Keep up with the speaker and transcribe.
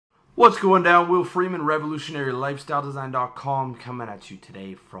What's going down? Will Freeman, RevolutionaryLifestyleDesign.com, coming at you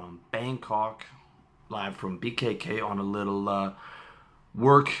today from Bangkok, live from BKK on a little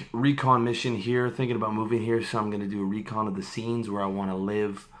work recon mission here. Thinking about moving here, so I'm going to do a recon of the scenes where I want to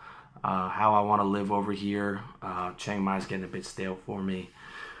live, how I want to live over here. Chiang Mai is getting a bit stale for me.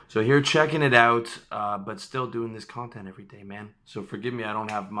 So here checking it out, but still doing this content every day, man. So forgive me, I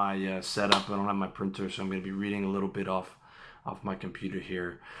don't have my setup, I don't have my printer, so I'm going to be reading a little bit off my computer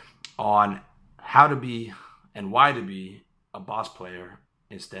here on how to be and why to be a boss player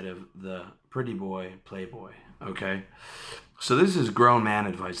instead of the pretty boy playboy. Okay, so this is grown man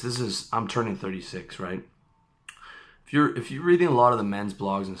advice. I'm turning 36, right? If you're reading a lot of the men's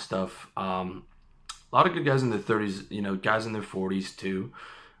blogs and stuff, a lot of good guys in their 30s, guys in their 40s too,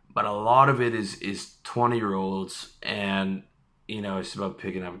 but a lot of it is 20-year-olds, and it's about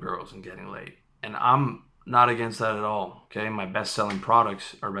picking up girls and getting laid. And I'm not against that at all, okay? My best-selling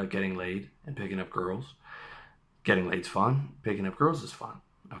products are about getting laid and picking up girls. Getting laid's fun. Picking up girls is fun,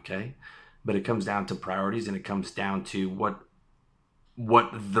 okay? But it comes down to priorities, and it comes down to what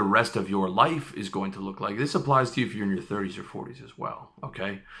the rest of your life is going to look like. This applies to you if you're in your 30s or 40s as well,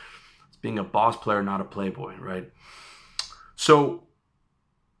 okay? It's being a boss player, not a playboy, right? So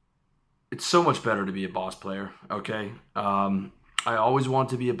it's so much better to be a boss player, okay? I always wanted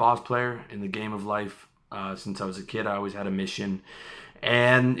to be a boss player in the game of life. Since I was a kid, I always had a mission.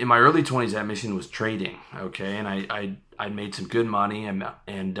 And in my early 20s, that mission was trading, okay? And I made some good money,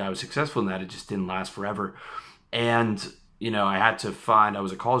 and I was successful in that. It just didn't last forever. And, I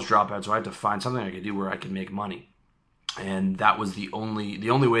was a college dropout, so I had to find something I could do where I could make money. And that was the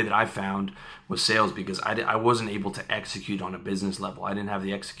only way that I found was sales, because I wasn't able to execute on a business level. I didn't have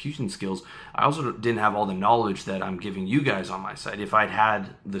the execution skills. I also didn't have all the knowledge that I'm giving you guys on my side. If I'd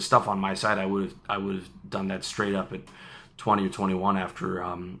had the stuff on my side, I would have done that straight up at 20 or 21 after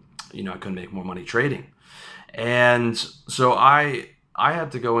I couldn't make more money trading. And so I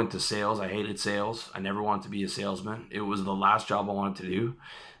had to go into sales. I hated sales. I never wanted to be a salesman. It was the last job I wanted to do.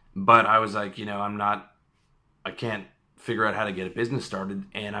 But I was like, I can't figure out how to get a business started,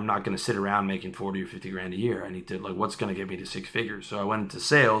 and I'm not going to sit around making 40 or 50 grand a year. I need to, what's going to get me to six figures? So I went into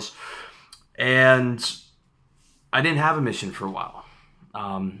sales, and I didn't have a mission for a while.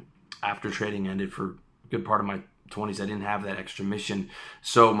 After trading ended for a good part of my 20s, I didn't have that extra mission.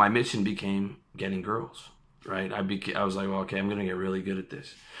 So my mission became getting girls, right? I was like, well, okay, I'm going to get really good at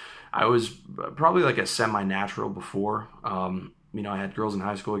this. I was probably like a semi-natural before. I had girls in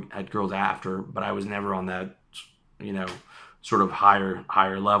high school, I had girls after, but I was never on that sort of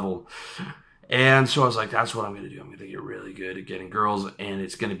higher level. And so I was like, that's what I'm going to do. I'm going to get really good at getting girls, and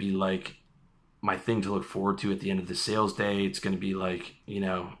it's going to be like my thing to look forward to at the end of the sales day. It's going to be like,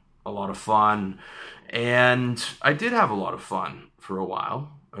 a lot of fun. And I did have a lot of fun for a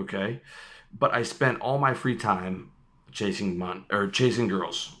while, okay? But I spent all my free time chasing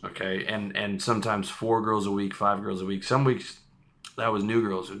girls, okay? And sometimes 4 girls a week, 5 girls a week. Some weeks that was new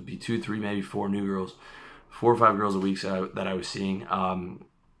girls. It would be 2, 3, maybe 4 new girls. 4 or 5 girls a week that I was seeing.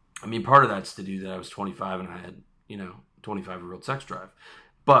 Part of that's to do that I was 25 and I had, 25-year-old sex drive.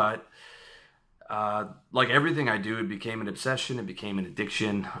 But like everything I do, it became an obsession. It became an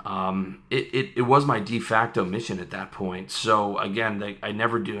addiction. It was my de facto mission at that point. So again, I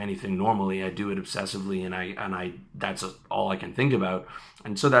never do anything normally. I do it obsessively, and I that's all I can think about.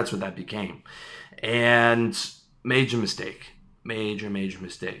 And so that's what that became. And major mistake. Major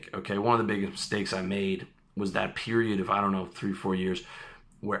mistake. Okay, one of the biggest mistakes I made was that period of, 3-4 years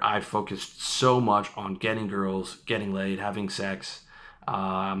where I focused so much on getting girls, getting laid, having sex,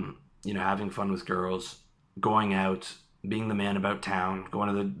 having fun with girls, going out, being the man about town,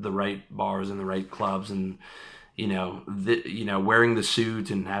 going to the right bars and the right clubs, and wearing the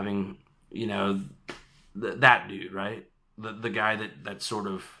suit and having that dude, right? The guy that sort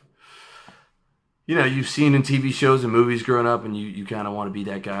of you've seen in TV shows and movies growing up, and you kind of want to be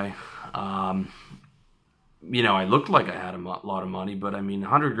that guy. I looked like I had a lot of money, but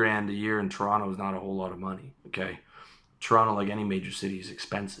 100 grand a year in Toronto is not a whole lot of money, okay? Toronto, like any major city, is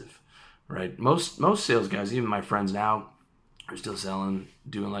expensive, right? Most sales guys, even my friends now, are still selling,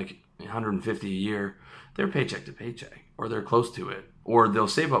 doing like 150 a year. They're paycheck to paycheck, or they're close to it, or they'll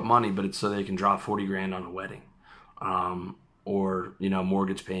save up money, but it's so they can drop 40 grand on a wedding, or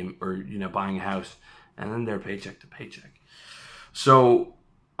mortgage payment, or buying a house, and then they're paycheck to paycheck. So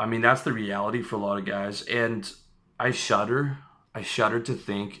that's the reality for a lot of guys, and I shudder to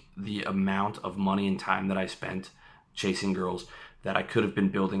think the amount of money and time that I spent chasing girls that I could have been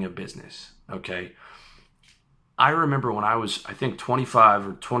building a business, okay? I remember when I was, I think, 25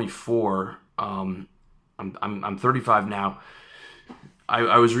 or 24, I'm 35 now.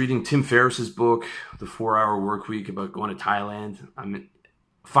 I was reading Tim Ferriss's book, The 4 Hour Work Week, about going to Thailand.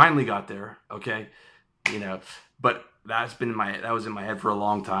 Finally got there, okay, but that was in my head for a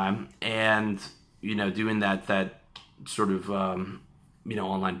long time, and doing that sort of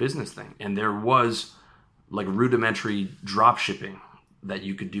online business thing, and there was like rudimentary drop shipping that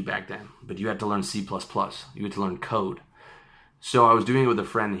you could do back then, but you had to learn C++, you had to learn code. So I was doing it with a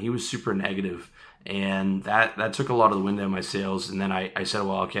friend, and he was super negative, and that took a lot of the wind out of my sails. And then I said,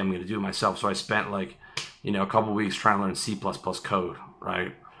 well, okay, I'm going to do it myself. So I spent a couple weeks trying to learn C++ code,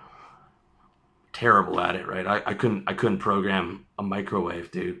 right? Terrible at it, right? I couldn't program a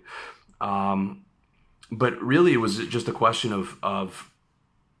microwave, dude. But really, it was just a question of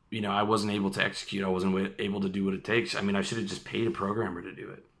I wasn't able to execute. I wasn't able to do what it takes. I mean, I should have just paid a programmer to do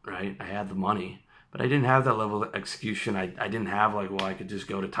it, right? I had the money, but I didn't have that level of execution. I didn't have I could just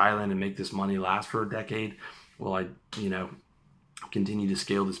go to Thailand and make this money last for a decade. Well, I continue to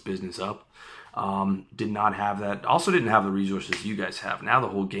scale this business up. Did not have that. Also didn't have the resources you guys have. Now the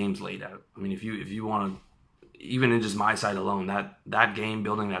whole game's laid out. I mean, if you want to, even in just my side alone, that game,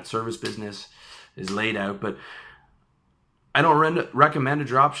 building that service business is laid out. But I don't recommend a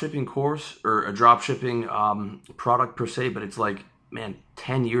drop shipping course or a drop shipping product per se, but it's like, man,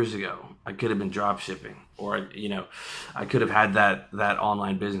 10 years ago, I could have been drop shipping, or, I could have had that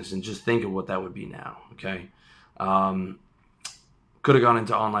online business, and just think of what that would be now. Okay. Could have gone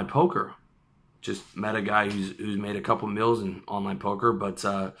into online poker. Just met a guy who's made a couple mils in online poker, but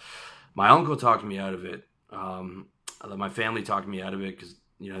my uncle talked me out of it. My family talked me out of it because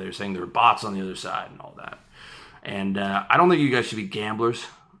they were saying there were bots on the other side and all that. And I don't think you guys should be gamblers,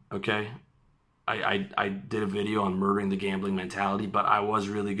 okay? I did a video on murdering the gambling mentality, but I was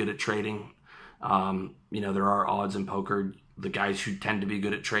really good at trading. There are odds in poker. The guys who tend to be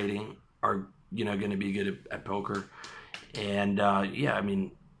good at trading are going to be good at poker. And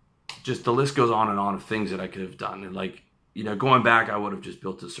just the list goes on and on of things that I could have done. And going back, I would have just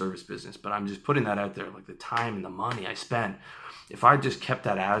built a service business, but I'm just putting that out there, like the time and the money I spent. If I just kept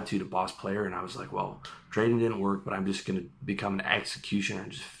that attitude of boss player, and I was like, well, trading didn't work, but I'm just going to become an executioner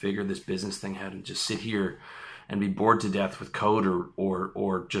and just figure this business thing out and just sit here and be bored to death with code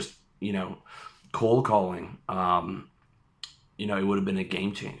or just, cold calling, it would have been a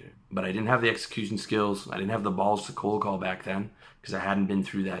game changer. But I didn't have the execution skills. I didn't have the balls to cold call back then because I hadn't been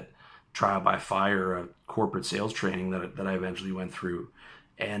through that trial by fire corporate sales training that I eventually went through.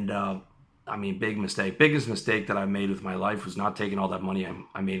 And big mistake. Biggest mistake that I made with my life was not taking all that money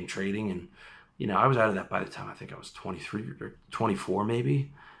I made in trading. And I was out of that by the time I think I was 23 or 24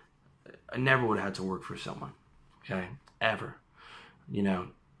 maybe. I never would have had to work for someone, okay, ever.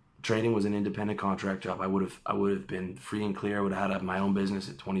 Trading was an independent contract job. I would have been free and clear. I would have had my own business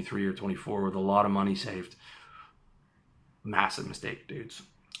at 23 or 24 with a lot of money saved. Massive mistake, dudes.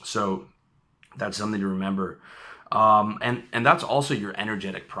 So that's something to remember. And that's also your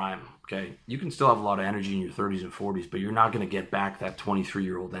energetic prime, okay? You can still have a lot of energy in your 30s and 40s, but you're not going to get back that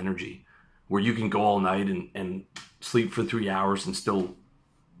 23-year-old energy where you can go all night and sleep for 3 hours and still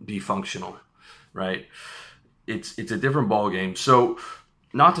be functional, right? It's a different ball game. So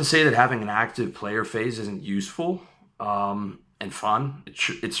not to say that having an active player phase isn't useful and fun.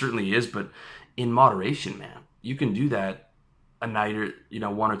 It certainly is, but in moderation, man. You can do that a night or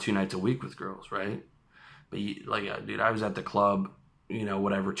 1 or 2 nights a week with girls, right? But dude, I was at the club,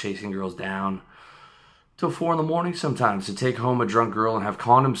 chasing girls down till 4 a.m. sometimes to take home a drunk girl and have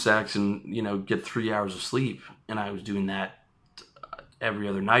condom sex and get 3 hours of sleep. And I was doing that every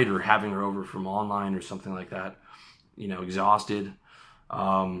other night, or having her over from online or something like that. Exhausted.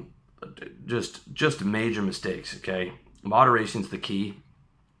 Just major mistakes. Okay, moderation's the key.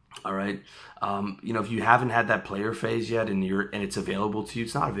 All right. If you haven't had that player phase yet and it's available to you,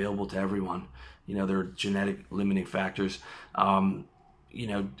 it's not available to everyone. There are genetic limiting factors.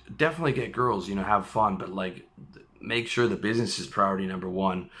 Definitely get girls, have fun, but make sure the business is priority number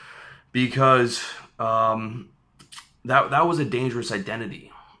one, because that was a dangerous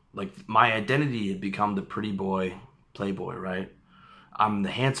identity. My identity had become the pretty boy, playboy, right? I'm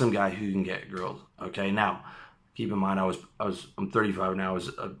the handsome guy who can get girls. Okay. Now, keep in mind, I'm 35 now. I was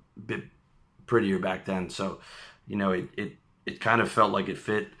a bit prettier back then, so it kind of felt like it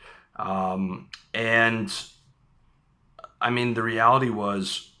fit. The reality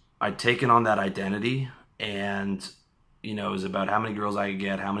was I'd taken on that identity, and it was about how many girls I could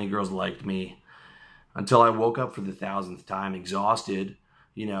get, how many girls liked me, until I woke up for the 1,000th time, exhausted,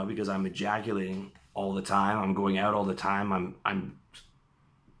 because I'm ejaculating all the time. I'm going out all the time. I'm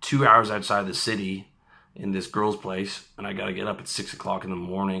 2 hours outside the city in this girl's place, and I got to get up at 6 o'clock in the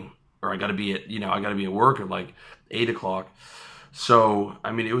morning, or I got to be at work at 8 o'clock. So,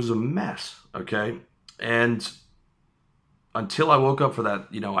 I mean, it was a mess, okay? And until I woke up for that,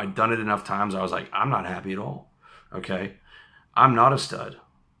 I'd done it enough times, I was like, I'm not happy at all, okay? I'm not a stud.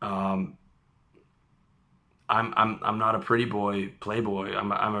 Um, I'm not a pretty boy, playboy.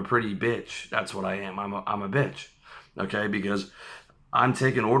 I'm a pretty bitch. That's what I am. I'm a bitch, okay? Because I'm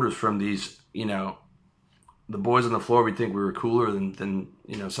taking orders from these, the boys on the floor. We think we were cooler than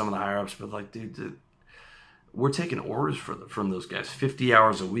some of the higher ups, but like, dude, we're taking orders from those guys 50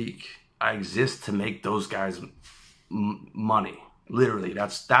 hours a week. I exist to make those guys money. Literally,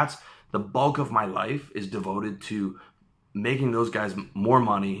 that's the bulk of my life is devoted to making those guys more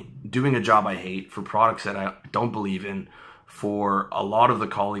money, doing a job I hate for products that I don't believe in, for a lot of the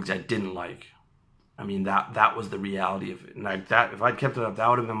colleagues I didn't like. I mean, that was the reality of it. And like that, if I'd kept it up, that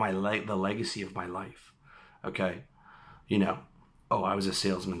would have been the legacy of my life. Okay, oh, I was a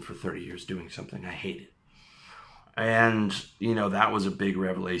salesman for 30 years doing something I hated. And, that was a big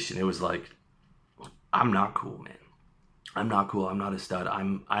revelation. It was like, I'm not cool, man. I'm not cool. I'm not a stud.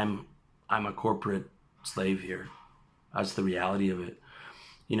 I'm a corporate slave here. That's the reality of it.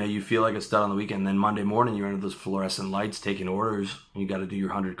 You feel like a stud on the weekend, then Monday morning you're under those fluorescent lights taking orders, and you got to do your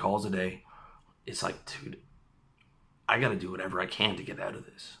 100 calls a day. It's like, dude, I got to do whatever I can to get out of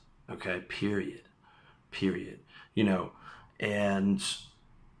this. Okay, period. And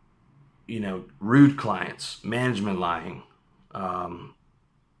rude clients, management lying,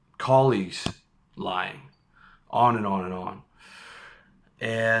 colleagues lying, on and on and on.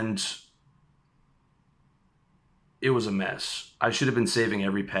 And it was a mess. I should have been saving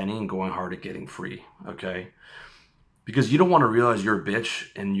every penny and going hard at getting free, okay? Because you don't want to realize you're a bitch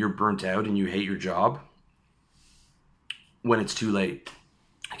and you're burnt out and you hate your job when it's too late.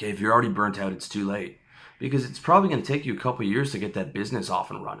 Okay, if you're already burnt out, it's too late. Because it's probably going to take you a couple of years to get that business off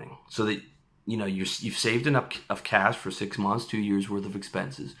and running, so that you've saved enough of cash for 6 months, 2 years worth of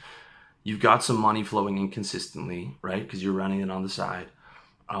expenses. You've got some money flowing in consistently, right? Because you're running it on the side.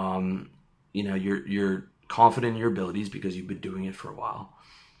 You're confident in your abilities because you've been doing it for a while.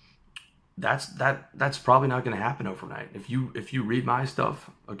 That's probably not going to happen overnight. If you read my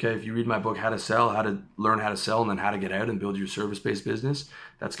stuff, okay, if you read my book, How to Sell, how to learn how to sell, and then how to get out and build your service-based business,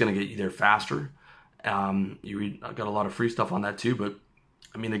 that's going to get you there faster. I've got a lot of free stuff on that too, but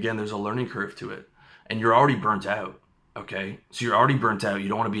I mean, again, there's a learning curve to it, and you're already burnt out. Okay, so you're already burnt out. You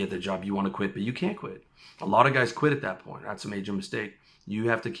don't want to be at the job you want to quit, but you can't quit. A lot of guys quit at that point. That's a major mistake. You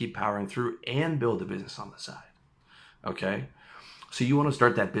have to keep powering through and build a business on the side. Okay, so you want to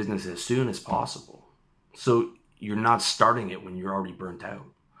start that business as soon as possible, so you're not starting it when you're already burnt out.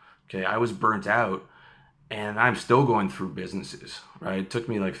 Okay, I was burnt out, and I'm still going through businesses. Right, it took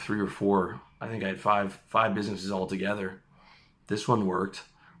me like 3 or 4. I think I had five businesses altogether. This one worked.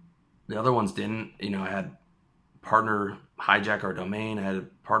 The other ones didn't. I had partner hijack our domain. I had a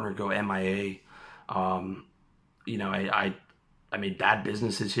partner go MIA. I made bad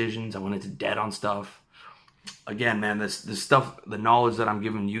business decisions. I went into debt on stuff. Again, man, this stuff, the knowledge that I'm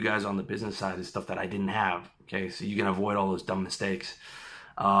giving you guys on the business side is stuff that I didn't have. Okay, so you can avoid all those dumb mistakes.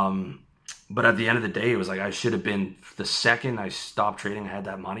 But at the end of the day, it was like I should have been, the second I stopped trading, I had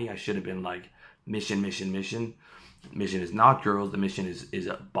that money, I should have been like mission. Mission is not girls. The mission is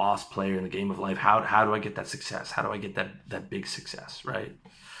a boss player in the game of life. How do I get that success? How do I get that big success, right?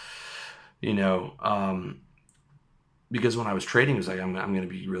 Because when I was trading, it was like, I'm going to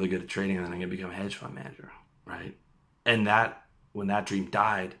be really good at trading, and then I'm going to become a hedge fund manager, right? And when that dream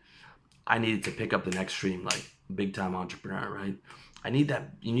died, I needed to pick up the next dream, like big time entrepreneur, right? You need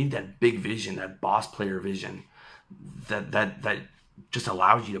that big vision, that boss player vision, that just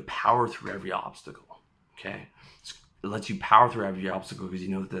allows you to power through every obstacle. Okay, it lets you power through every obstacle because you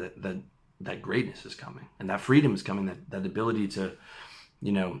know that greatness is coming, and that freedom is coming. That ability to,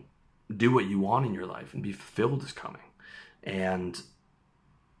 do what you want in your life and be fulfilled is coming, and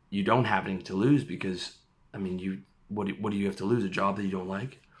you don't have anything to lose because, I mean, what do you have to lose? A job that you don't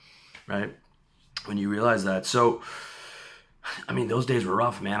like, right? When you realize that, so. I mean, those days were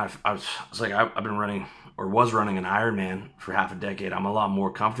rough, man. I was like, I've been running was running an Ironman for half a decade. I'm a lot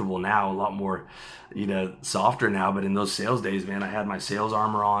more comfortable now, a lot more, softer now. But in those sales days, man, I had my sales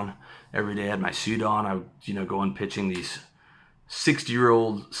armor on every day. I had my suit on. I would, go and pitching these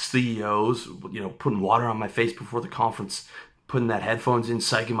 60-year-old CEOs, putting water on my face before the conference, putting that headphones in,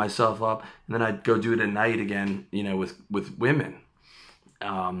 psyching myself up. And then I'd go do it at night again, with women.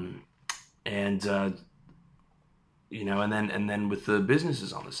 And then with the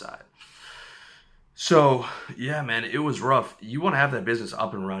businesses on the side. So, yeah, man, it was rough. You want to have that business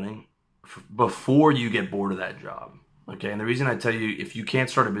up and running before you get bored of that job. Okay, and the reason I tell you, if you can't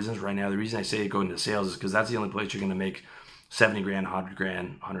start a business right now, the reason I say go into sales is because that's the only place you're going to make 70 grand, 100 grand,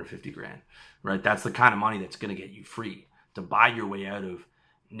 150 grand, right? That's the kind of money that's going to get you free to buy your way out of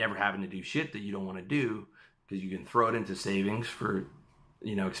never having to do shit that you don't want to do, because you can throw it into savings for,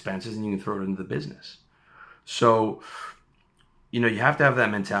 expenses, and you can throw it into the business. So, you have to have that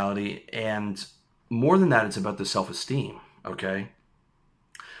mentality. And more than that, it's about the self-esteem, okay?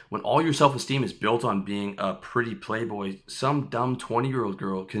 When all your self-esteem is built on being a pretty playboy, some dumb 20-year-old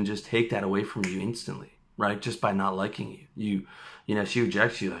girl can just take that away from you instantly, right? Just by not liking you. She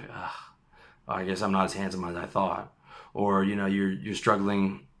rejects you like, I guess I'm not as handsome as I thought. Or, you're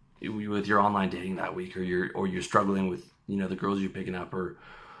struggling with your online dating that week, or you're struggling with, the girls you're picking up, or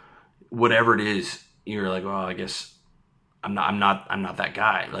whatever it is. You're like, well, I guess I'm not that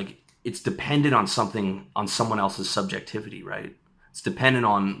guy. Like, it's dependent on someone else's subjectivity, right? It's dependent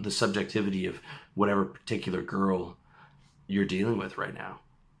on the subjectivity of whatever particular girl you're dealing with right now.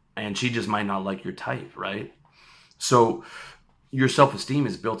 And she just might not like your type, right? So your self-esteem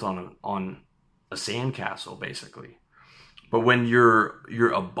is built on a sandcastle, basically. But when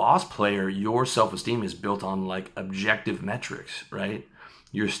you're a boss player, your self-esteem is built on like objective metrics, right?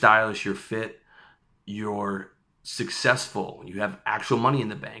 You're stylish, you're fit, you're successful, you have actual money in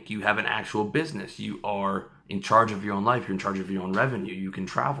the bank, you have an actual business, you are in charge of your own life, you're in charge of your own revenue, you can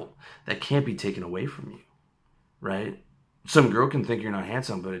travel. That can't be taken away from you, right? Some girl can think you're not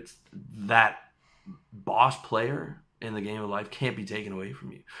handsome, but it's that boss player in the game of life can't be taken away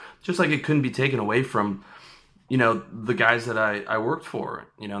from you. Just like it couldn't be taken away from, the guys that I worked for,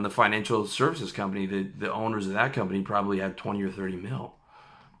 in the financial services company. The owners of that company probably had 20 or 30 mil.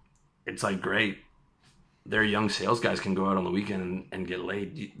 It's like, great. Their young sales guys can go out on the weekend and get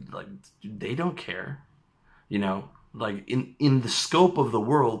laid. Like, they don't care. Like in the scope of the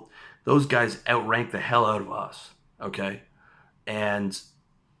world, those guys outrank the hell out of us. Okay. And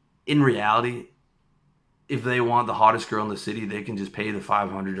in reality, if they want the hottest girl in the city, they can just pay the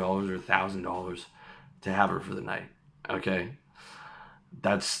 $500 or $1,000 to have her for the night. Okay.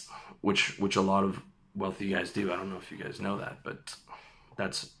 That's which a lot of wealthy guys do. I don't know if you guys know that, but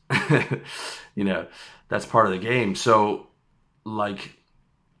that's, that's part of the game. So like,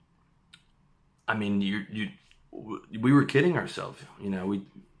 I mean, we were kidding ourselves.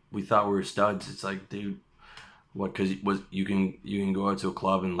 We thought we were studs. It's like, dude, what? Cause you can go out to a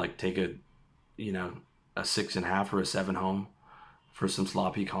club and like take a 6.5 or a 7 home for some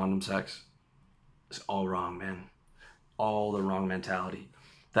sloppy condom sex. It's all wrong, man. All the wrong mentality.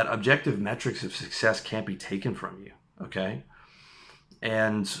 That objective metrics of success can't be taken from you. Okay.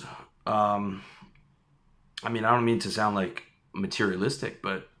 And, I mean, I don't mean to sound like materialistic,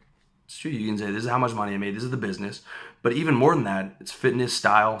 but it's true. You can say, this is how much money I made. This is the business. But even more than that, it's fitness,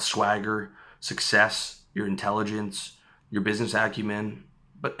 style, swagger, success, your intelligence, your business acumen,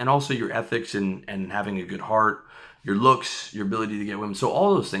 and also your ethics and having a good heart, your looks, your ability to get women. So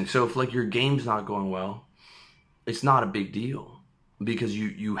all those things. So if like your game's not going well, it's not a big deal, because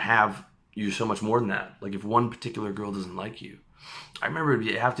you're so much more than that. Like if one particular girl doesn't like you, I remember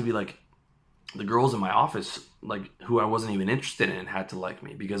it'd have to be like the girls in my office, like who I wasn't even interested in, had to like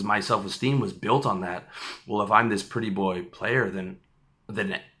me, because my self-esteem was built on that. Well, if I'm this pretty boy player, then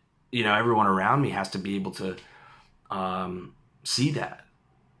everyone around me has to be able to see that,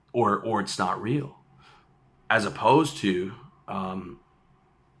 or it's not real. As opposed to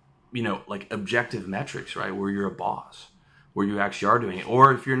like objective metrics, right? Where you're a boss, where you actually are doing it.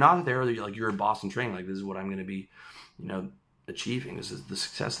 Or if you're not there, you're a boss in training. Like, this is what I'm going to be, achieving. This is the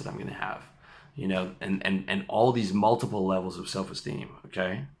success that I'm going to have, and all these multiple levels of self-esteem.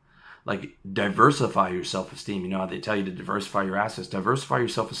 Okay. Like, diversify your self-esteem. How they tell you to diversify your assets, diversify your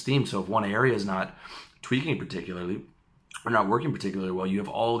self-esteem. So if one area is not tweaking particularly or not working particularly well, you have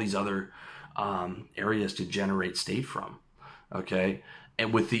all these other areas to generate state from. Okay.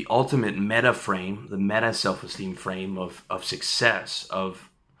 And with the ultimate meta frame, the meta self-esteem frame of success, of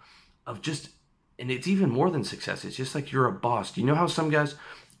just, and it's even more than success. It's just like you're a boss. Do you know how some guys,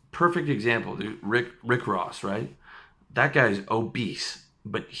 perfect example, dude, Rick Ross, right? That guy's obese,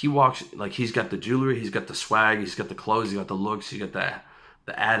 but he walks like he's got the jewelry, he's got the swag, he's got the clothes, he's got the looks, he's got the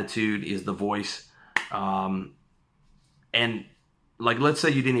attitude, he has the voice. And like, let's say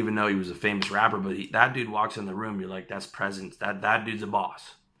you didn't even know he was a famous rapper, but that dude walks in the room, you're like, that's presence. That dude's a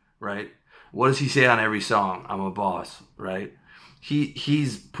boss, right? What does he say on every song? I'm a boss, right? He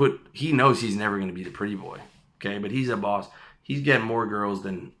knows he's never going to be the pretty boy, okay? But he's a boss. He's getting more girls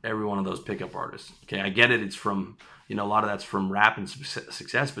than every one of those pickup artists, okay? I get it. It's from, a lot of that's from rap and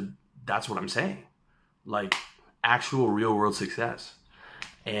success, but that's what I'm saying. Like, actual real world success.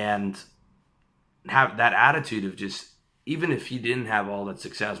 And have that attitude of just, even if he didn't have all that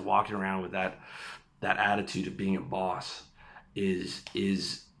success, walking around with that attitude of being a boss, is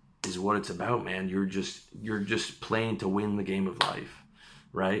what it's about, man. You're just playing to win the game of life,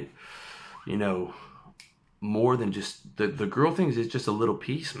 right? You know, more than just the girl things is just a little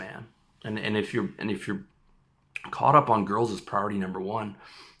piece, man. And if you're caught up on girls as priority number one,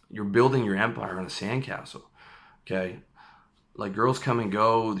 you're building your empire on a sandcastle. Okay, like girls come and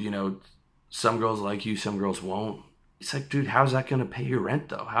go. You know, some girls like you, some girls won't. It's like, dude, how's that gonna pay your rent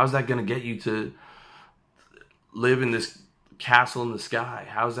though? How's that gonna get you to live in this castle in the sky?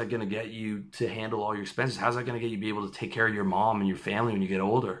 How's that gonna get you to handle all your expenses? How's that gonna get you to be able to take care of your mom and your family when you get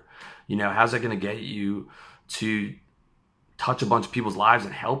older? You know, how's that gonna get you to touch a bunch of people's lives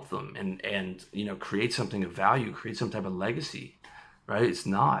and help them and you know, create something of value, create some type of legacy, right? It's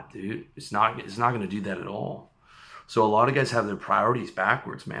not, dude. It's not going to do that at all. So a lot of guys have their priorities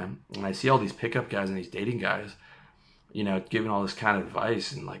backwards, man. And I see all these pickup guys and these dating guys, you know, giving all this kind of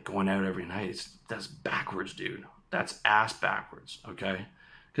advice and like going out every night. That's backwards, dude. That's ass backwards, okay?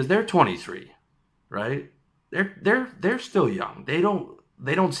 Because they're 23, right? They're still young. They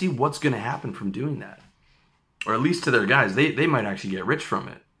don't see what's going to happen from doing that. Or at least to their guys, they might actually get rich from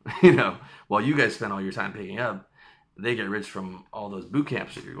it. You know, while you guys spend all your time picking up, they get rich from all those boot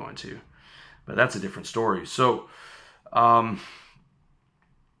camps that you're going to. But that's a different story. So, I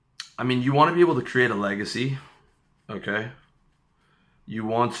mean, you want to be able to create a legacy, okay? You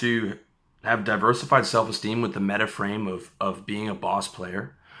want to have diversified self-esteem with the meta frame of being a boss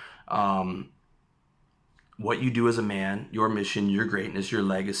player. What you do as a man, your mission, your greatness, your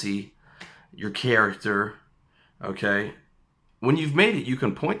legacy, your character. Okay, when you've made it, you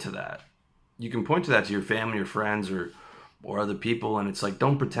can point to that. You can point to that to your family or friends or other people, and it's like,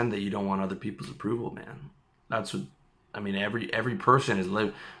 don't pretend that you don't want other people's approval, man. That's what I mean. Every person is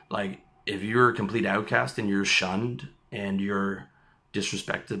like, if you're a complete outcast and you're shunned and you're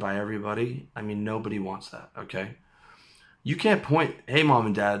disrespected by everybody, I mean, nobody wants that. Okay, you can't point, hey, mom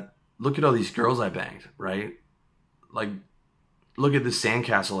and dad, look at all these girls I banged, right? Like, look at this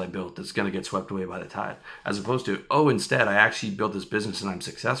sandcastle I built that's going to get swept away by the tide. As opposed to, oh, instead, I actually built this business and I'm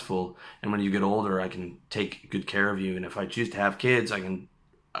successful. And when you get older, I can take good care of you. And if I choose to have kids,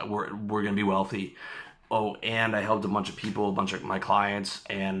 we're going to be wealthy. Oh, and I helped a bunch of people, a bunch of my clients,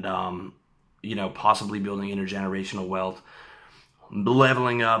 and, you know, possibly building intergenerational wealth,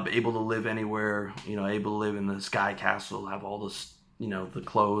 leveling up, able to live anywhere, you know, able to live in the sky castle, have all this, you know, the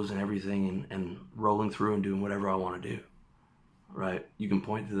clothes and everything, and rolling through and doing whatever I want to do. Right? You can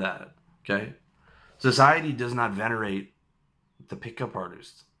point to that. Okay? Society does not venerate the pickup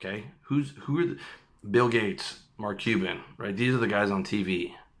artists. Okay? Who are Bill Gates, Mark Cuban, right? These are the guys on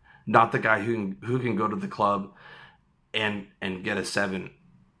TV. Not the guy who can go to the club and get a 7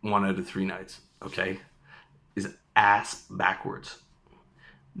 1 out of 3 nights. Okay? Is ass backwards.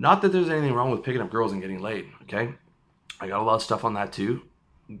 Not that there's anything wrong with picking up girls and getting laid. Okay? I got a lot of stuff on that too.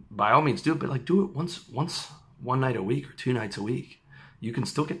 By all means do it, but like do it once 1 night a week or 2 nights a week. You can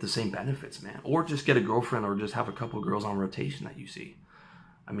still get the same benefits, man. Or just get a girlfriend or just have a couple of girls on rotation that you see.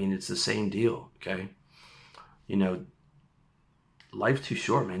 I mean, it's the same deal, okay? You know, life's too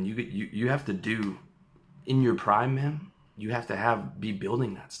short, man. You have to do, in your prime, man, you have to be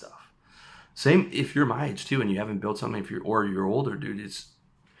building that stuff. Same if you're my age too and you haven't built something, or you're older, dude, it's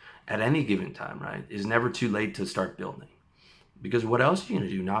at any given time, right? It's never too late to start building. Because what else are you going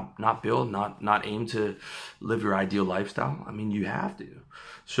to do? Not build, not aim to live your ideal lifestyle? I mean, you have to.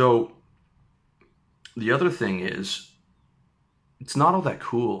 So the other thing is, it's not all that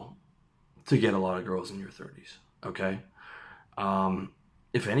cool to get a lot of girls in your 30s, okay?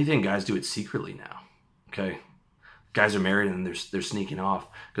 If anything, guys do it secretly now, okay? Guys are married and they're sneaking off.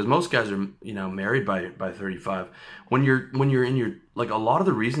 Because most guys are, you know, married by 35. When you're in your, like, a lot of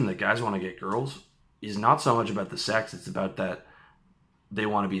the reason that guys want to get girls is not so much about the sex, it's about that they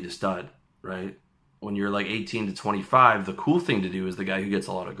want to be the stud, right? When you're like 18 to 25, the cool thing to do is the guy who gets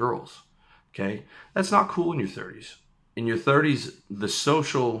a lot of girls, okay? That's not cool in your 30s. In your 30s, the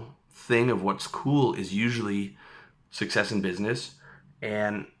social thing of what's cool is usually success in business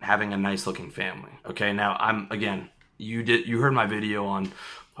and having a nice looking family, okay? Now, you heard my video on,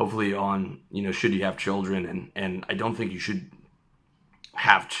 hopefully on, you know, should you have children, and I don't think you should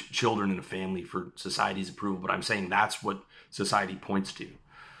have children in a family for society's approval, but I'm saying that's what society points to.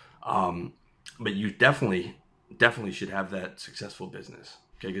 But you definitely should have that successful business,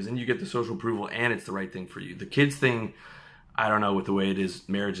 okay? Because then you get the social approval and it's the right thing for you. The kids thing, I don't know with the way it is,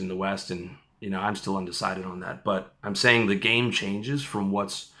 marriage in the West, and you know, I'm still undecided on that. But I'm saying the game changes from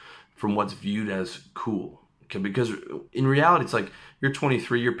what's viewed as cool, okay? Because in reality, it's like you're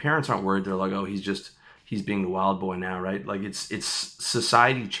 23, your parents aren't worried. They're like, oh, he's being the wild boy now, right? Like it's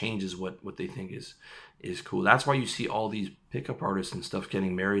society changes what they think is is cool. That's why you see all these pickup artists and stuff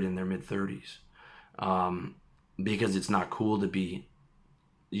getting married in their mid-30s. Because it's not cool to be,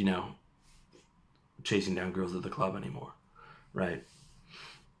 you know, chasing down girls at the club anymore, right?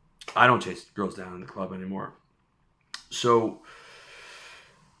 I don't chase girls down in the club anymore. So,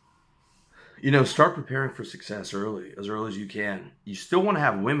 you know, start preparing for success early, as early as you can. You still want to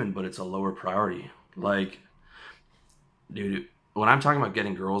have women, but it's a lower priority. Like, dude, when I'm talking about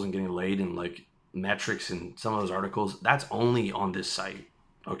getting girls and getting laid and like metrics and some of those articles, that's only on this site,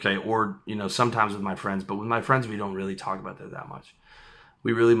 okay? Or, you know, sometimes with my friends, but with my friends, we don't really talk about that much.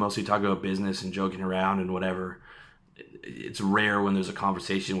 We really mostly talk about business and joking around and whatever. It's rare when there's a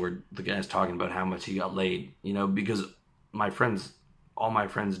conversation where the guy's talking about how much he got laid, you know, because all my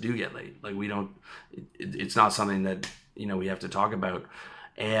friends do get laid. Like, we don't, it's not something that, you know, we have to talk about.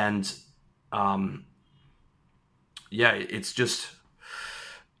 And, yeah, it's just,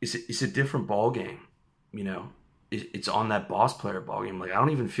 it's a different ball game, you know. It's on that boss player ball game. Like, I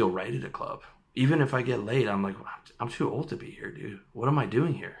don't even feel right at a club. Even if I get late, I'm like, I'm too old to be here, dude. What am I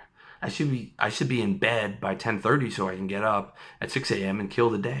doing here? I should be in bed by 10:30 so I can get up at 6 a.m. and kill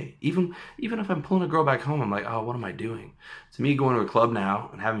the day. Even if I'm pulling a girl back home, I'm like, oh, what am I doing? To me, going to a club now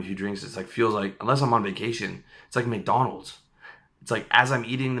and having a few drinks, it's like, feels like, unless I'm on vacation, it's like McDonald's. It's like, as I'm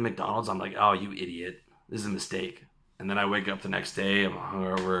eating the McDonald's, I'm like, oh, you idiot. This is a mistake. And then I wake up the next day, I'm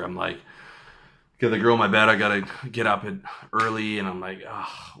hungover, I'm like, get the girl in my bed, I gotta get up early, and I'm like,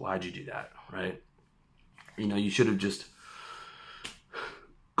 oh, why'd you do that, right? You know, you should have just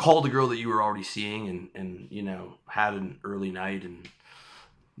called the girl that you were already seeing and you know, had an early night and,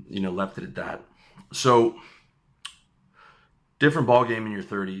 you know, left it at that. So, different ball game in your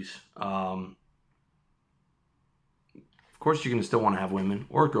 30s. Of course, you're gonna still want to have women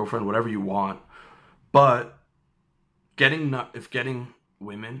or a girlfriend, whatever you want, but if getting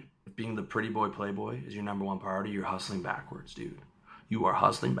women, being the pretty boy playboy is your number one priority, you're hustling backwards, dude. You are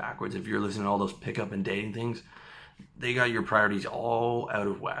hustling backwards. If you're listening to all those pickup and dating things, they got your priorities all out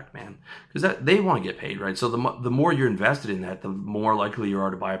of whack, man. Because they want to get paid, right? So the more you're invested in that, the more likely you are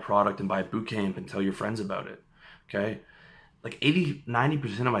to buy a product and buy a boot camp and tell your friends about it, okay? Like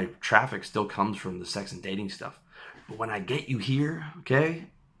 90% of my traffic still comes from the sex and dating stuff. But when I get you here, okay,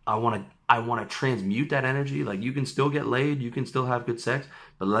 I want to transmute that energy. Like, you can still get laid, you can still have good sex,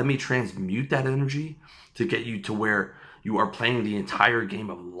 but let me transmute that energy to get you to where you are playing the entire game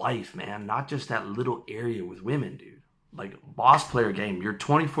of life, man. Not just that little area with women, dude. Like, boss player game. You're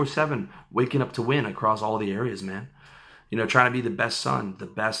 24/7 waking up to win across all the areas, man. You know, trying to be the best son, the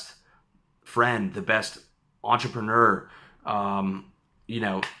best friend, the best entrepreneur, you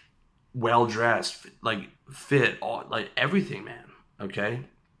know, well-dressed, like fit, like everything, man. Okay?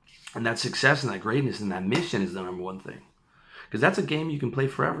 And that success and that greatness and that mission is the number one thing. Because that's a game you can play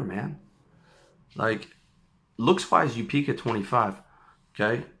forever, man. Like, looks-wise, you peak at 25,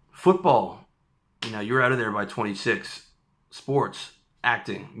 okay? Football, you know, you're out of there by 26. Sports,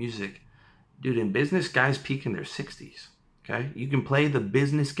 acting, music. Dude, in business, guys peak in their 60s, okay? You can play the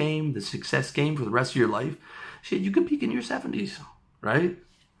business game, the success game for the rest of your life. Shit, you can peak in your 70s, right?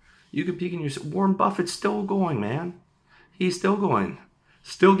 You can peak in your... Warren Buffett's still going, man. He's still going.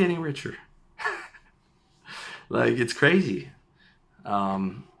 Still getting richer. Like, it's crazy.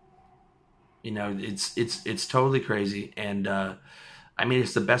 You know, it's totally crazy. And, I mean,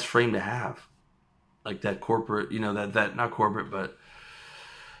 it's the best frame to have. Like, that corporate, you know, that not corporate, but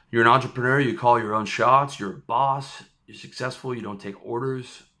you're an entrepreneur, you call your own shots, you're a boss, you're successful, you don't take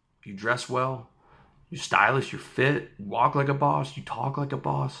orders, you dress well, you're stylish, you're fit, you walk like a boss, you talk like a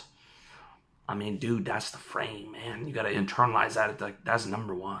boss. I mean, dude, that's the frame, man. You got to internalize that. That's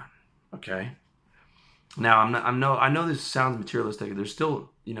number one, okay? Now, I know this sounds materialistic. There's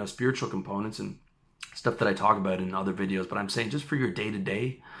still, you know, spiritual components and stuff that I talk about in other videos, but I'm saying just for your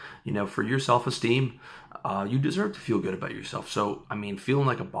day-to-day, you know, for your self-esteem, you deserve to feel good about yourself. So, I mean, feeling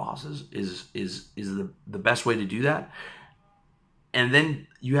like a boss is the best way to do that. And then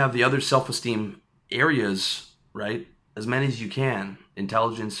you have the other self-esteem areas, right? As many as you can: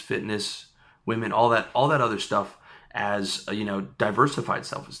 intelligence, fitness, women, all that other stuff, as you know, diversified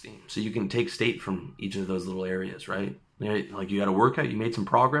self-esteem. So you can take state from each of those little areas, right? Like, you got a workout, you made some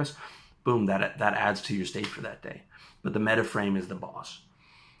progress, boom, that adds to your state for that day. But the meta frame is the boss.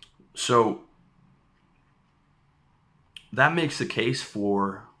 So that makes the case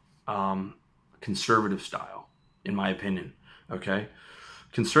for conservative style, in my opinion. Okay,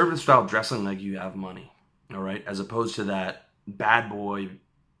 conservative style dressing like you have money. All right, as opposed to that bad boy,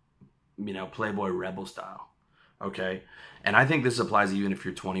 you know, playboy rebel style. okay? And I think this applies even if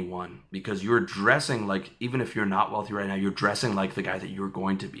you're 21, because you're dressing like, even if you're not wealthy right now, you're dressing like the guy that you're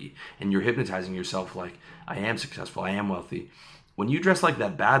going to be. And you're hypnotizing yourself like, I am successful, I am wealthy. When you dress like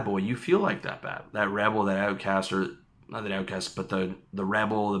that bad boy, you feel like that rebel, that outcast, or not that outcast, but the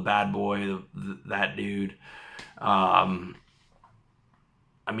rebel, the bad boy, that dude. I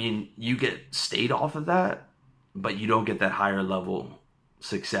mean, you get stayed off of that, but you don't get that higher level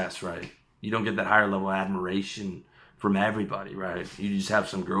success, right? You don't get that higher level admiration from everybody, right? You just have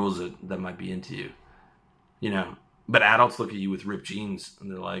some girls that might be into you, you know? But adults look at you with ripped jeans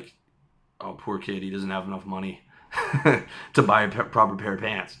and they're like, oh, poor kid, he doesn't have enough money to buy a proper pair of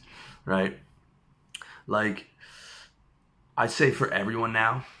pants, right? Like, I say for everyone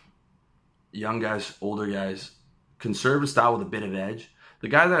now, young guys, older guys, conservative style with a bit of edge. The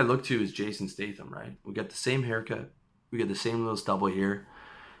guy that I look to is Jason Statham, right? We got the same haircut. We got the same little stubble here.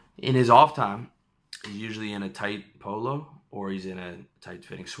 In his off time, he's usually in a tight polo, or he's in a tight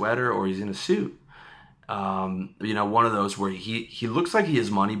fitting sweater, or he's in a suit. You know, one of those where he looks like he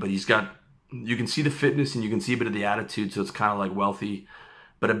has money, but he's got, you can see the fitness and you can see a bit of the attitude. So it's kind of like wealthy,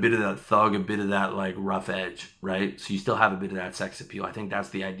 but a bit of that thug, a bit of that like rough edge, right? So you still have a bit of that sex appeal. I think that's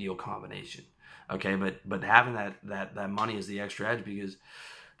the ideal combination. Okay, but having that money is the extra edge, because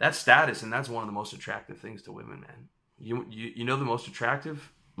that's status, and that's one of the most attractive things to women, man. You know the most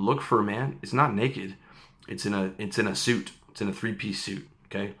attractive look for a man, it's not naked. It's in a suit. It's in a 3-piece suit,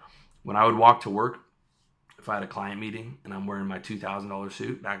 okay? When I would walk to work, if I had a client meeting and I'm wearing my $2,000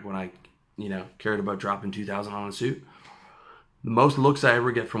 suit, back when I, you know, cared about dropping $2,000 on a suit, the most looks I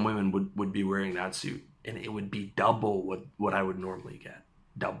ever get from women would be wearing that suit, and it would be double what I would normally get.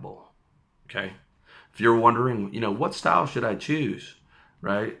 Double. Okay, if you're wondering, you know, what style should I choose,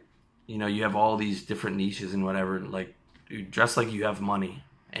 right? You know, you have all these different niches and whatever. Like, dude, dress like you have money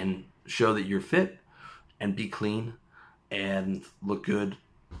and show that you're fit and be clean and look good.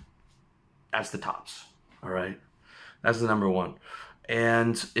 That's the tops, all right? That's the number one.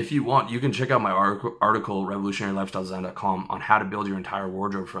 And if you want, you can check out my article, revolutionarylifestyledesign.com, on how to build your entire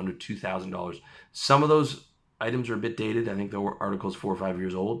wardrobe for under $2,000. Some of those items are a bit dated. I think the article is 4 or 5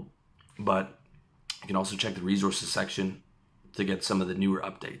 years old. But you can also check the resources section to get some of the newer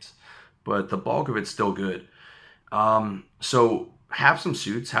updates. But the bulk of it's still good. So have some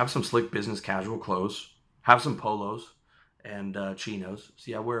suits, have some slick business casual clothes, have some polos and chinos.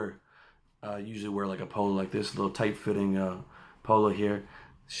 See, I usually wear like a polo like this, a little tight fitting polo here.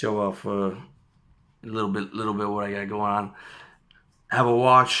 Show off a little bit what I got going on. Have a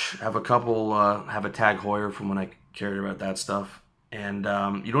watch, have a couple, have a Tag Heuer from when I cared about that stuff. And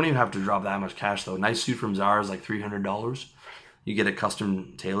you don't even have to drop that much cash, though. A nice suit from Zara is like $300. You get it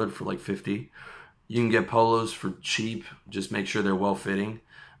custom tailored for like $50. You can get polos for cheap. Just make sure they're well fitting.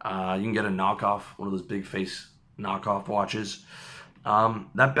 You can get a knockoff, one of those big face knockoff watches.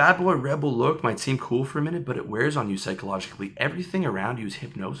 That bad boy rebel look might seem cool for a minute, but it wears on you psychologically. Everything around you is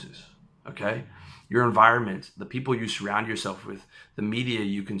hypnosis, okay? Your environment, the people you surround yourself with, the media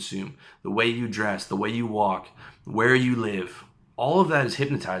you consume, the way you dress, the way you walk, where you live, all of that is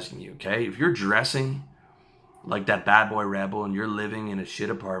hypnotizing you, okay? If you're dressing like that bad boy rebel and you're living in a shit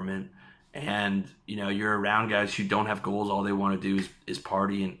apartment and, you know, you're around guys who don't have goals, all they want to do is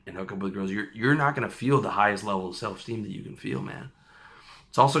party and hook up with girls, you're not going to feel the highest level of self-esteem that you can feel, man.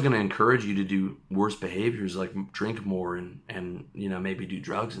 It's also going to encourage you to do worse behaviors like drink more and you know, maybe do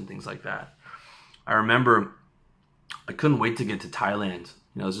drugs and things like that. I remember I couldn't wait to get to Thailand.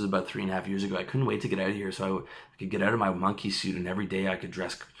 You know, this is about 3.5 years ago. I couldn't wait to get out of here so I could get out of my monkey suit, and every day I could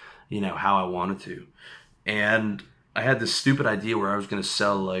dress, you know, how I wanted to. And I had this stupid idea where I was going to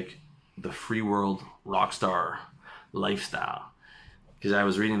sell like the free world rock star lifestyle, because I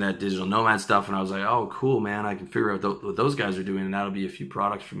was reading that digital nomad stuff and I was like, oh, cool, man. I can figure out what those guys are doing, and that'll be a few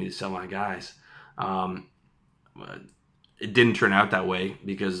products for me to sell my guys. It didn't turn out that way,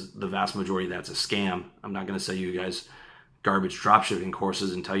 because the vast majority of that's a scam. I'm not going to sell you guys garbage dropshipping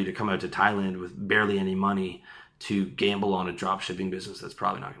courses and tell you to come out to Thailand with barely any money to gamble on a dropshipping business. That's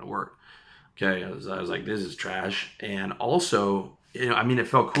probably not going to work. Okay, I was like, this is trash. And also, you know, I mean, it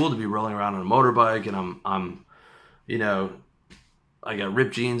felt cool to be rolling around on a motorbike, and I'm, you know, I got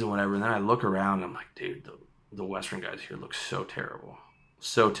ripped jeans and whatever. And then I look around and I'm like, dude, the Western guys here look so terrible.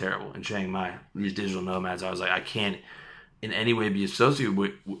 So terrible. In Chiang Mai, these digital nomads, I was like, I can't in any way be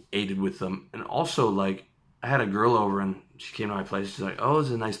associated with them. And also, like, I had a girl over and she came to my place. She's like, oh, this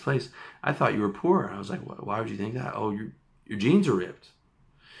is a nice place. I thought you were poor. I was like, why would you think that? Oh, your jeans are ripped.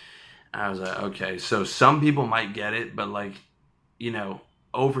 I was like, okay. So some people might get it, but like, you know,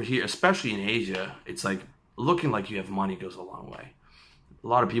 over here, especially in Asia, it's like looking like you have money goes a long way. a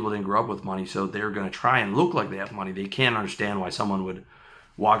lot of people didn't grow up with money, so they're going to try and look like they have money. They can't understand why someone would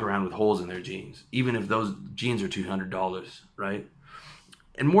walk around with holes in their jeans, even if those jeans are $200, right?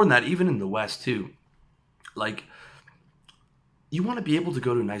 And more than that, even in the West too, like, you want to be able to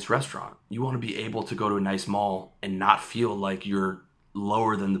go to a nice restaurant. You want to be able to go to a nice mall and not feel like you're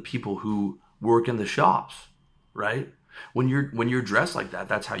lower than the people who work in the shops, right? When you're dressed like that,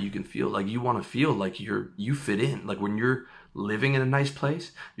 that's how you can feel. Like, you want to feel like you fit in. Like, when you're living in a nice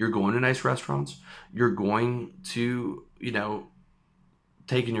place, you're going to nice restaurants, you're going to,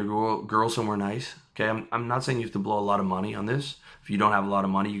 taking your girl somewhere nice. Okay, I'm not saying you have to blow a lot of money on this. If you don't have a lot of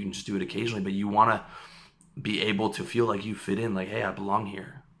money, you can just do it occasionally, but you want to be able to feel like you fit in, like, hey, I belong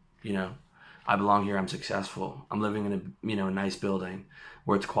here. I belong here. I'm successful. I'm living in a nice building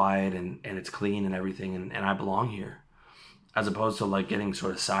where it's quiet and it's clean and everything, and I belong here. As opposed to like getting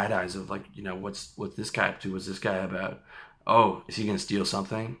sort of side eyes of like, what's this guy up to? What's this guy about? Oh, is he gonna steal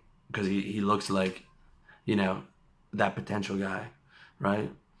something? Because he looks like, that potential guy, right?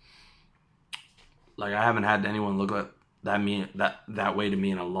 Like, I haven't had anyone look like that way to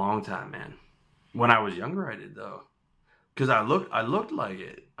me in a long time, man. When I was younger, I did, though, because I looked like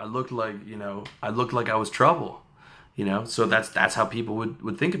it. I looked like I was trouble, So that's how people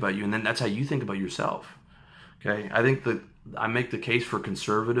would think about you, and then that's how you think about yourself. Okay, I think that I make the case for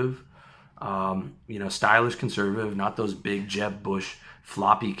conservative, stylish conservative, not those big Jeb Bush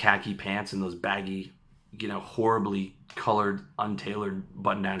floppy khaki pants and those baggy, horribly colored, untailored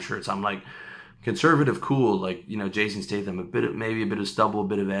button-down shirts. I'm like conservative, cool, like Jason Statham, maybe a bit of stubble, a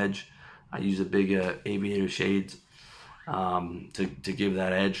bit of edge. I use a big aviator shades to give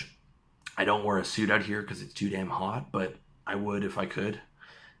that edge. I don't wear a suit out here because it's too damn hot, but I would if I could.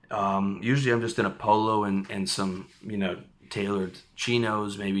 Usually I'm just in a polo and some, tailored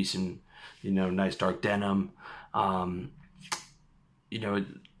chinos, maybe some, nice dark denim.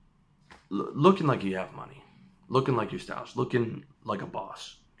 Looking like you have money, looking like you're stylish, looking like a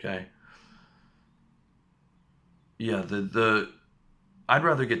boss. Okay. Yeah. I'd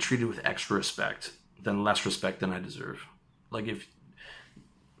rather get treated with extra respect than less respect than I deserve. Like, if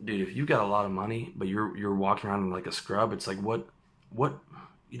you got a lot of money, but you're walking around like a scrub, it's like, what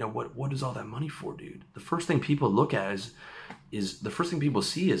is all that money for, dude? The first thing people look at is the first thing people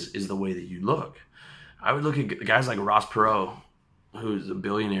see is the way that you look. I would look at guys like Ross Perot, who's a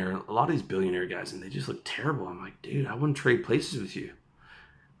billionaire. A lot of these billionaire guys, and they just look terrible. I'm like, dude, I wouldn't trade places with you.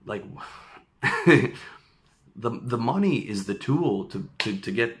 Like, the money is the tool to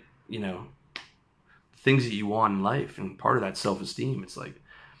get, things that you want in life. And part of that self-esteem, it's like,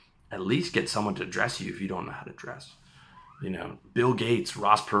 at least get someone to dress you if you don't know how to dress. Bill Gates,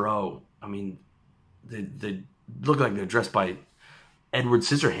 Ross Perot. I mean, they look like they're dressed by Edward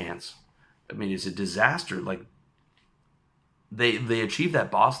Scissorhands. I mean, it's a disaster. Like, they achieve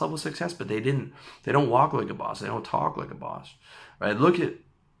that boss level success, but they don't walk like a boss. They don't talk like a boss, right? Look at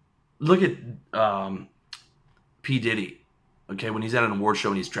P. Diddy. Okay, when he's at an award show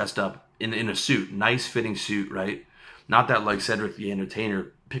and he's dressed up in a suit, nice fitting suit, right? Not that like Cedric the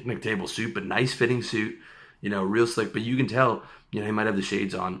Entertainer picnic table suit, but nice fitting suit, real slick. But you can tell, he might have the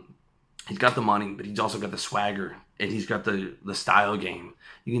shades on. He's got the money, but he's also got the swagger, and he's got the style game.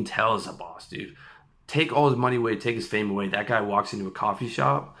 You can tell as a boss, dude. Take all his money away, take his fame away. That guy walks into a coffee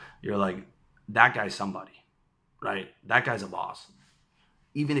shop, you're like, that guy's somebody, right? That guy's a boss,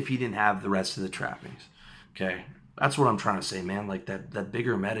 even if he didn't have the rest of the trappings. Okay, that's what I'm trying to say, man. Like that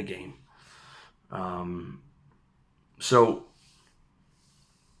bigger meta game. So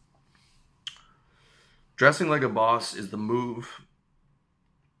dressing like a boss is the move,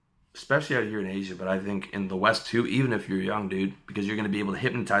 especially out here in Asia, but I think in the West too, even if you're young, dude, because you're going to be able to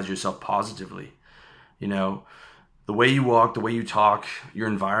hypnotize yourself positively. The way you walk, the way you talk, your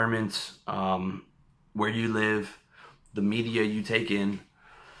environment, where you live, the media you take in,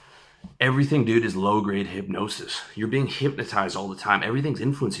 everything, dude, is low-grade hypnosis. You're being hypnotized all the time. Everything's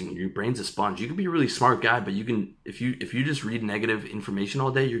influencing you. Your brain's a sponge. You can be a really smart guy, but you can, if you just read negative information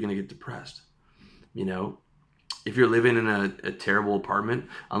all day, you're going to get depressed. If you're living in a terrible apartment,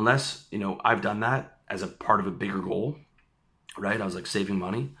 unless, I've done that as a part of a bigger goal, right? I was like saving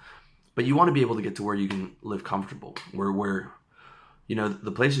money, but you want to be able to get to where you can live comfortable, where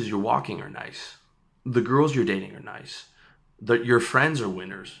the places you're walking are nice. The girls you're dating are nice. Your friends are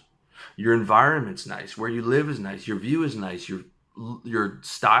winners. Your environment's nice. Where you live is nice. Your view is nice. Your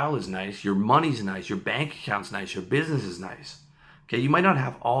style is nice. Your money's nice. Your bank account's nice. Your business is nice. Okay, you might not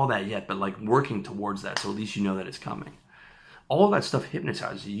have all that yet, but like working towards that, so at least you know that it's coming. All of that stuff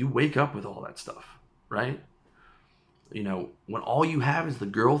hypnotizes you. You wake up with all that stuff, right? When all you have is the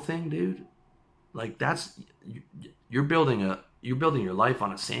girl thing, dude, like you're building you're building your life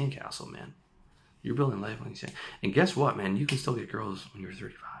on a sandcastle, man. You're building life on a sand. And guess what, man? You can still get girls when you're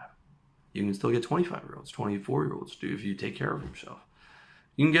 35. You can still get 25-year-olds, 24-year-olds, dude, if you take care of yourself.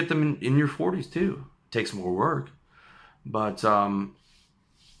 You can get them in your 40s, too. It takes more work. But, I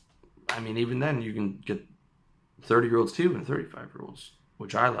mean, even then, you can get 30-year-olds, too, and 35-year-olds,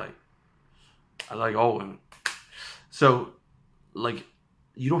 which I like. I like all women. So, like,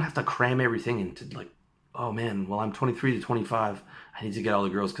 you don't have to cram everything into, like, oh, man, well, I'm 23 to 25. I need to get all the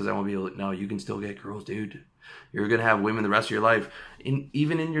girls because I won't be able to. No, you can still get girls, dude. You're going to have women the rest of your life.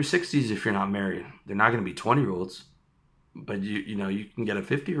 Even in your 60s if you're not married. They're not going to be 20-year-olds. But, you know, you can get a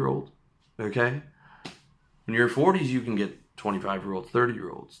 50-year-old, okay? In your 40s, you can get 25-year-olds,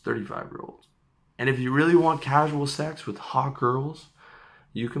 30-year-olds, 35-year-olds. And if you really want casual sex with hot girls,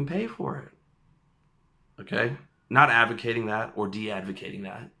 you can pay for it, okay? Not advocating that or de-advocating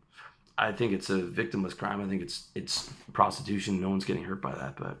that. I think it's a victimless crime. I think it's prostitution. No one's getting hurt by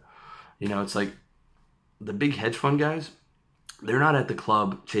that. But, you know, it's like the big hedge fund guys, they're not at the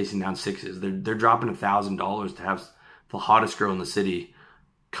club chasing down sixes. They're dropping $1,000 to have the hottest girl in the city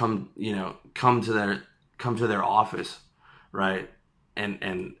come to their office, right?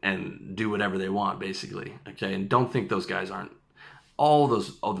 And do whatever they want, basically. Okay. And don't think those guys aren't all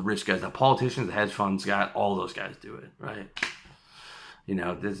the rich guys, the politicians, the hedge funds guy, all those guys do it, right? You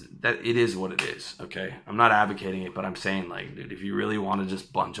know, that it is what it is, okay? I'm not advocating it, but I'm saying, like, dude, if you really want to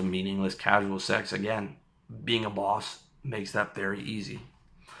just bunch of meaningless casual sex, again, being a boss makes that very easy.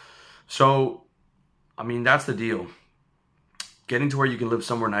 So, I mean, that's the deal. Getting to where you can live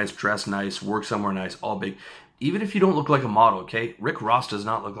somewhere nice, dress nice, work somewhere nice, all big. Even if you don't look like a model, okay? Rick Ross does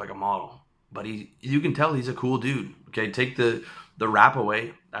not look like a model, but you can tell he's a cool dude, okay? Take the rap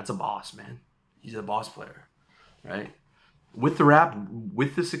away, that's a boss, man. He's a boss player, right? With the rap,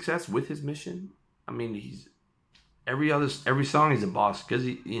 with the success, with his mission, I mean, he's every song he's a boss because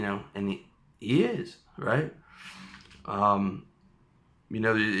he is, right? You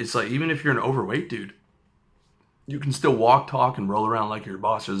know, it's like even if you're an overweight dude, you can still walk, talk, and roll around like you're a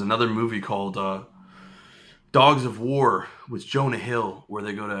boss. There's another movie called Dogs of War with Jonah Hill where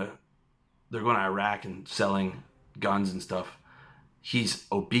they're going to Iraq and selling guns and stuff. He's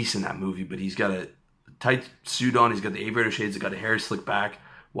obese in that movie, but he's got a tight suit on, he's got the aviator shades, he's got a hair slicked back,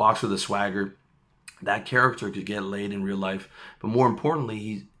 walks with a swagger. That character could get laid in real life, but more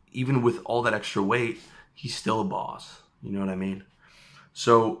importantly, even with all that extra weight, he's still a boss. You know what I mean?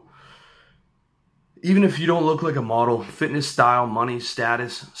 So even if you don't look like a model, fitness, style, money,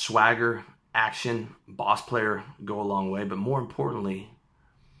 status, swagger, action, boss player go a long way. But more importantly,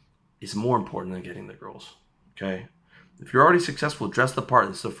 it's more important than getting the girls. Okay? If you're already successful, dress the part.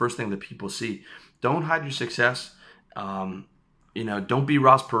 That's the first thing that people see. Don't hide your success. You know, don't be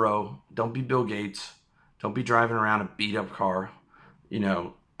Ross Perot. Don't be Bill Gates. Don't be driving around a beat up car. You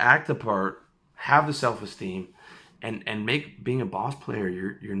know, act the part. Have the self-esteem, and make being a boss player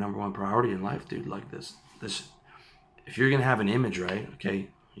your number one priority in life, dude. Like this. If you're gonna have an image, right? Okay,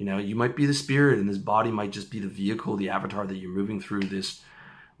 you know, you might be the spirit, and this body might just be the vehicle, the avatar that you're moving through this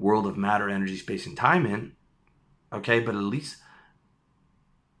world of matter, energy, space, and time in. Okay, but at least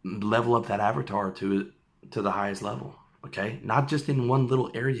level up that avatar to the highest level. Okay, not just in one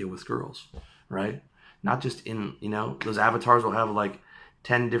little area with girls, right? Not just in, you know, those avatars will have like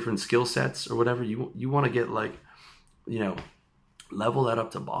 10 different skill sets or whatever. You want to get like, you know, level that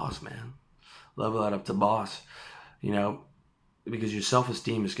up to boss, man. Level that up to boss, you know, because your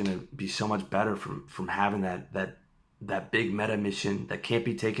self-esteem is going to be so much better from having that big meta mission that can't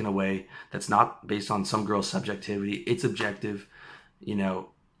be taken away. That's not based on some girl's subjectivity. It's objective. You know,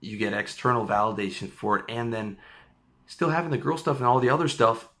 you get external validation for it, and then still having the girl stuff and all the other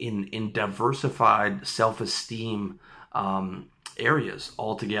stuff in diversified self-esteem areas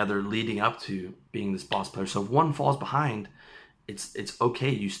all together, leading up to being this boss player. So if one falls behind, it's okay.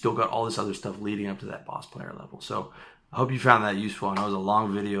 You still got all this other stuff leading up to that boss player level. So I hope you found that useful. I know it was a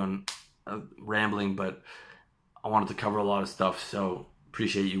long video and rambling, but I wanted to cover a lot of stuff. So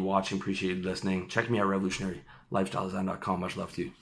appreciate you watching, appreciate you listening. Check me out, revolutionarylifestyledesign.com. Much love to you.